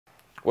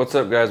What's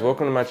up guys,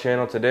 welcome to my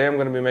channel. Today I'm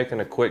going to be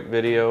making a quick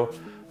video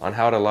on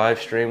how to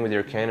live stream with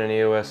your Canon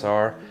EOS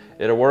R.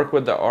 It'll work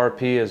with the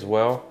RP as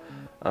well.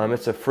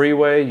 It's a free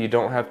way. You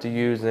don't have to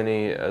use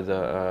any of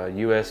the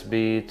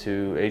USB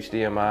to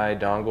HDMI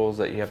dongles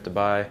that you have to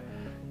buy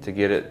to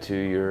get it to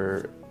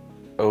your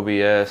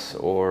OBS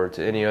or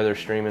to any other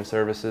streaming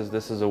services.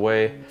 This is a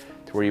way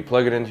to where you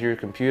plug it into your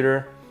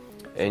computer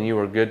and you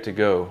are good to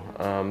go.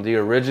 The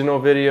original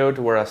video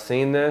to where I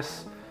seen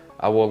this,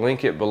 I will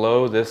link it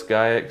below. This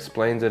guy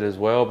explains it as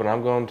well, but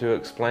I'm going to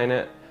explain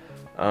it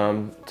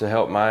to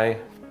help my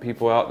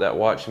people out that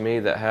watch me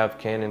that have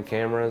Canon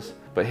cameras.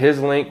 But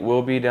his link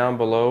will be down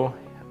below.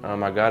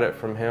 I got it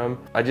from him.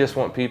 I just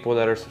want people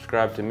that are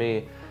subscribed to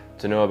me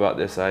to know about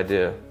this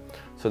idea.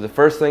 So the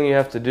first thing you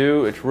have to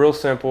do, it's real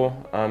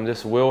simple.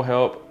 This will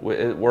help.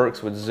 It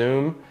works with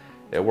Zoom.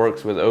 It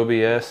works with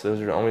OBS.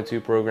 Those are the only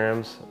two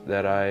programs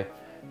that I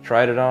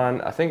tried it on.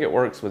 I think it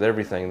works with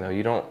everything though.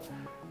 You don't,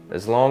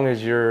 as long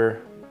as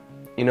you're,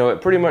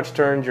 it pretty much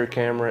turns your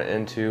camera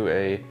into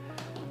a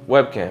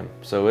webcam.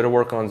 So it'll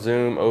work on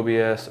Zoom,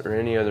 OBS, or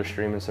any other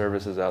streaming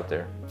services out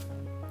there.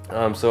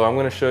 So I'm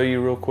going to show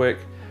you real quick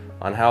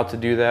on how to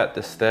do that,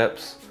 the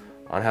steps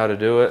on how to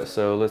do it.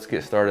 So let's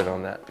get started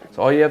on that.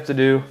 So all you have to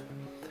do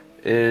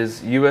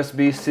is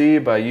USB-C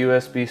by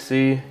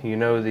USBC. You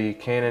know the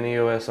Canon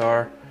EOS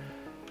R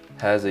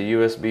has a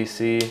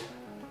USB-C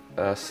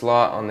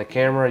slot on the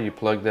camera. You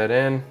plug that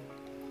in,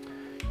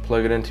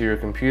 plug it into your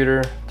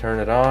computer, turn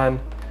it on,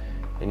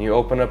 and you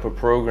open up a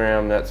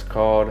program that's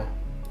called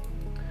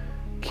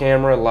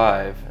Camera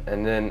Live.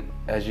 And then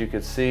as you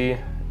can see,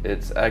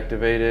 it's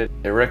activated.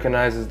 It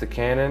recognizes the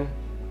Canon,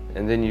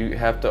 and then you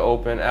have to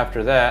open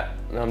after that.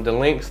 The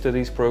links to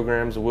these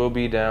programs will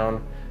be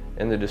down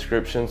in the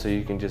description, so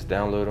you can just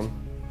download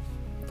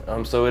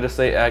them. So it'll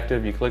say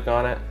active, you click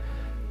on it,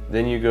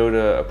 then you go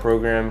to a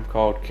program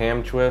called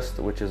Cam Twist,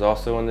 which is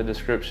also in the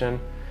description.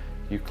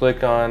 You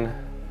click on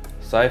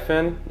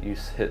Siphon, you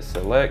hit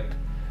select,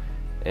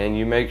 and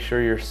you make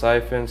sure your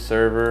siphon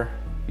server,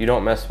 you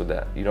don't mess with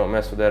that. You don't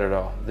mess with that at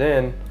all.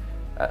 Then,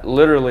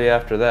 literally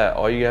after that,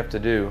 all you have to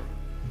do,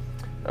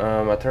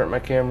 I turned my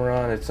camera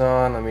on, it's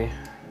on, let me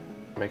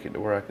make it to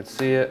where I could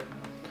see it.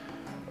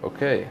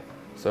 Okay,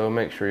 so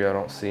make sure y'all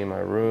don't see my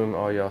room.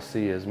 All y'all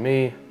see is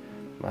me.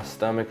 My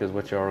stomach is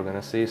what y'all are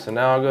gonna see. So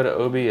now I'll go to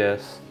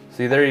OBS.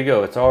 See, there you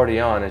go, it's already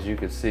on, as you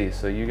can see.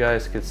 So you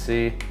guys could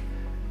see,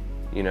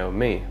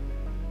 me.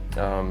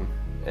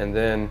 And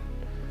then,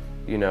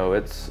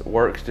 it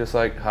works just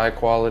like high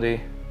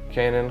quality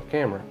Canon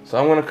camera. So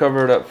I'm gonna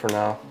cover it up for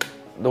now.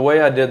 The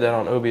way I did that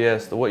on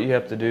OBS, what you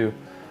have to do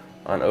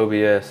on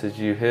OBS is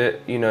you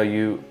hit,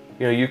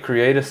 you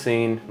create a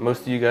scene.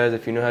 Most of you guys,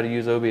 if you know how to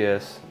use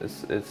OBS,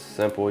 it's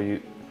simple.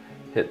 You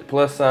hit the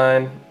plus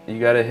sign, you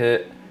gotta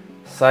hit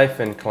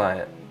Siphon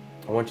Client.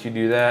 Once you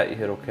do that, you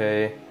hit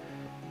OK,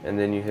 and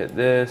then you hit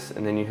this,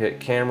 and then you hit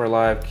Camera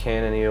Live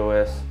Canon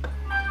EOS,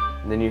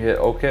 and then you hit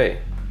OK.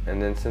 And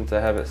then since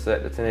I have it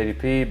set to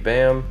 1080p,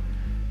 bam,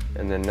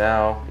 and then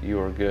now you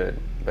are good.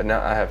 But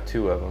now I have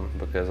two of them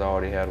because I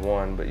already had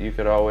one, but you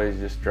could always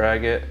just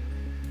drag it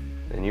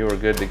and you are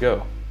good to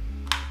go.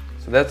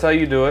 So that's how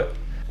you do it.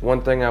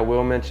 One thing I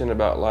will mention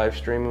about live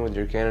streaming with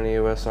your Canon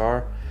EOS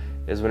R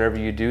is whenever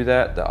you do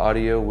that, the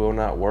audio will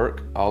not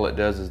work. All it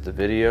does is the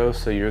video,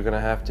 so you're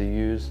gonna have to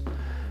use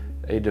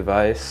a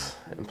device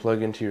and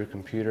plug into your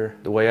computer.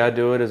 The way I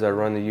do it is I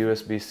run the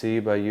USB-C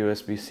by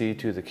USB-C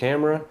to the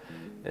camera,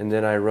 and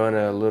then I run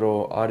a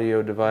little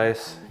audio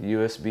device,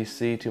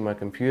 USB-C to my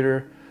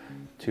computer,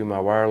 to my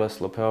wireless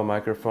lapel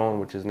microphone,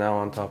 which is now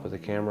on top of the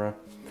camera,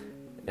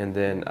 and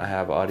then I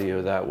have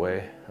audio that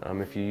way.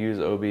 If you use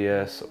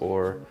OBS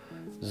or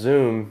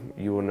Zoom,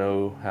 you will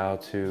know how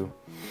to,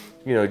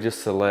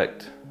 just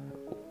select,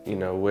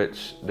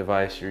 which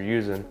device you're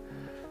using.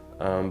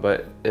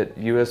 But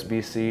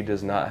USB-C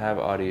does not have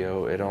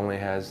audio. It only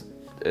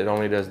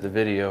does the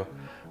video,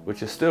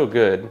 which is still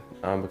good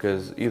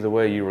because either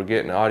way you were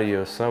getting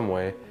audio some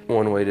way.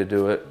 One way to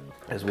do it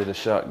is with a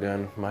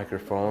shotgun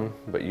microphone,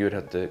 but you would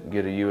have to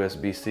get a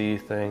USB-C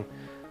thing,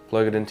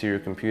 plug it into your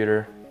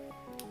computer,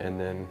 and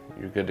then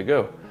you're good to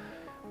go.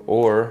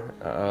 Or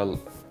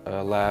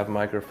a lav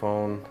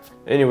microphone.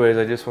 Anyways,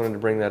 I just wanted to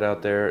bring that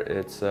out there.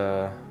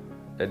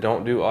 It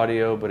don't do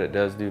audio, but it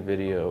does do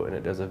video, and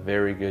it does a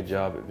very good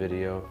job at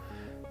video,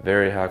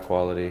 very high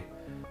quality.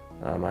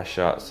 I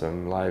shot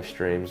some live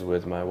streams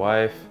with my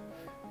wife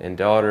and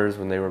daughters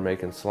when they were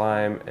making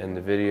slime, and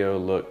the video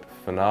looked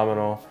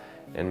phenomenal.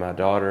 And my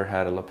daughter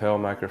had a lapel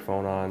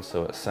microphone on,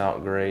 so it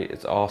sounded great.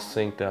 It's all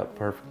synced up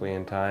perfectly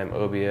in time.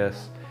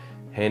 OBS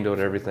handled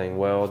everything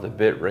well. The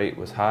bit rate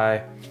was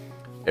high.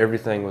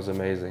 Everything was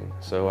amazing.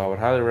 So I would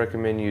highly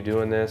recommend you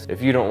doing this.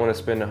 If you don't want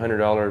to spend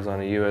 $100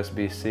 on a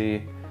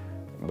USB-C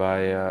by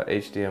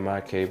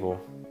HDMI cable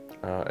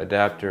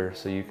adapter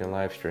so you can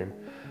live stream.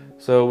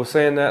 So with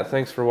saying that,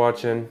 thanks for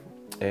watching,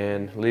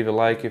 and leave a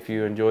like if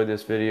you enjoyed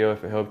this video,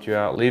 if it helped you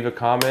out. Leave a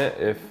comment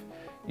if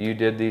you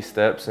did these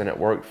steps and it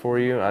worked for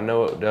you. I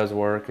know it does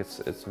work.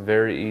 It's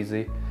very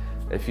easy.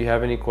 If you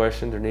have any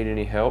questions or need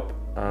any help,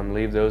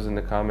 leave those in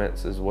the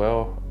comments as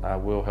well. I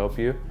will help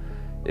you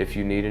if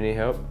you need any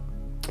help.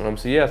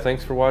 So yeah,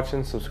 thanks for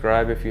watching.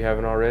 Subscribe if you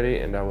haven't already,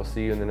 and I will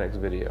see you in the next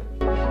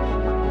video.